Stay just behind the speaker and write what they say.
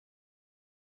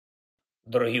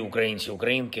Дорогі українці,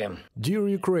 українки.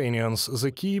 Dear Ukrainians,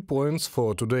 the key points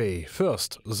for today.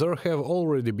 First, there have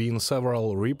already been several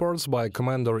reports by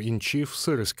Commander-in-Chief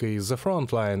Zelenskyy. The front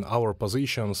line, our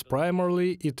positions, primarily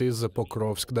it is the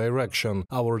Pokrovsk direction,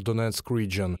 our Donetsk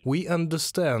region. We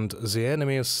understand the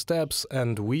enemy's steps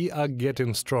and we are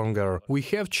getting stronger. We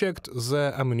have checked the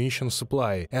ammunition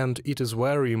supply, and it is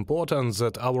very important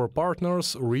that our partners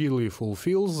really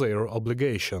fulfill their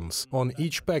obligations on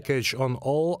each package, on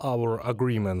all our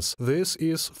agreements. This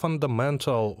is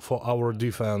fundamental for our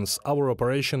defense. Our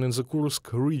operation in the Kursk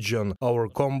region, our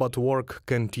combat work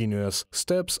continues.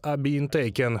 Steps are being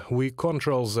taken. We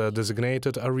control the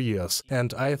designated areas. And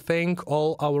I thank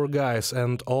all our guys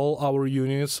and all our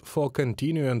units for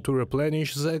continuing to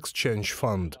replenish the exchange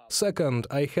fund. Second,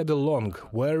 I had a long,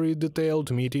 very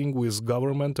detailed meeting with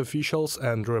government officials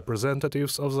and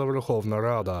representatives of the Verkhovna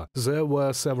Rada. There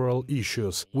were several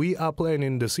issues. We are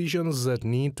planning decisions that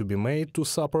need to be made to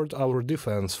support our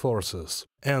defense forces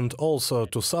and also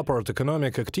to support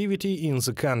economic activity in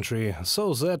the country,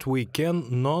 so that we can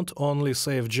not only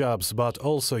save jobs but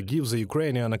also give the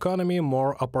Ukrainian economy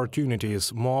more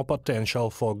opportunities, more potential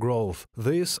for growth.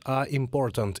 These are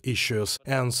important issues,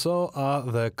 and so are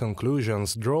the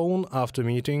conclusions drawn after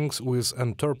meetings with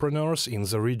entrepreneurs in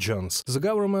the regions. The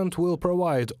government will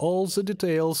provide all the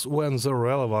details when the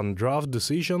relevant draft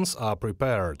decisions are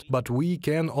prepared. But we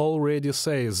can already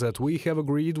say that we have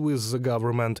agreed with the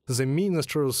government. The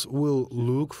ministers will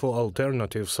look for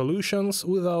alternative solutions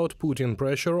without putting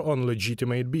pressure on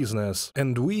legitimate business.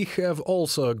 And we have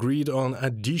also agreed on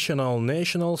additional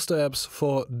national steps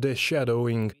for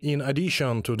de-shadowing. In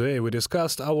addition, today we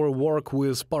discussed our work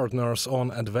with partners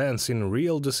on advancing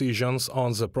real decisions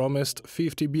on the promised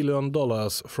 $50 billion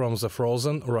from the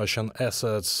frozen Russian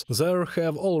assets. There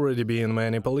have already been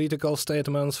many political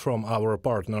statements from our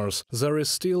partners. There is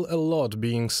still a lot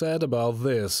being said about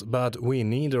this, but we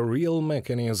need a real mechanism.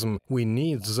 We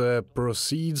need the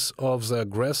proceeds of the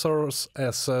aggressor's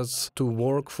assets to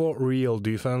work for real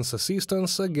defense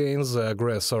assistance against the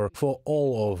aggressor, for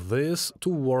all of this to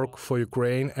work for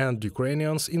Ukraine and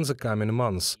Ukrainians in the coming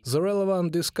months. The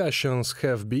relevant discussions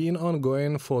have been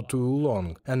ongoing for too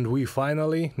long, and we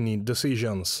finally need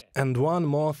decisions. And one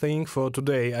more thing for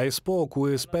today. I spoke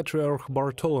with Patriarch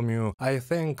Bartholomew. I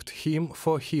thanked him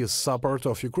for his support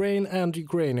of Ukraine and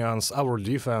Ukrainians, our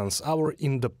defense, our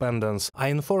independence. I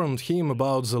informed him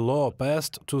about the law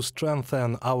passed to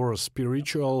strengthen our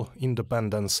spiritual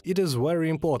independence. It is very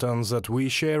important that we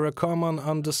share a common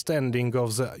understanding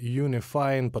of the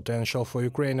unifying potential for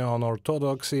Ukrainian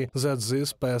Orthodoxy that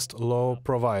this passed law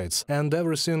provides, and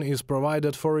everything is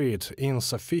provided for it in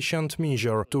sufficient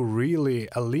measure to really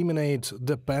eliminate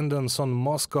dependence on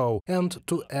Moscow and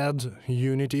to add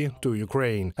unity to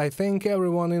Ukraine. I thank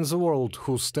everyone in the world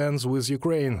who stands with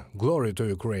Ukraine. Glory to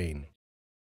Ukraine!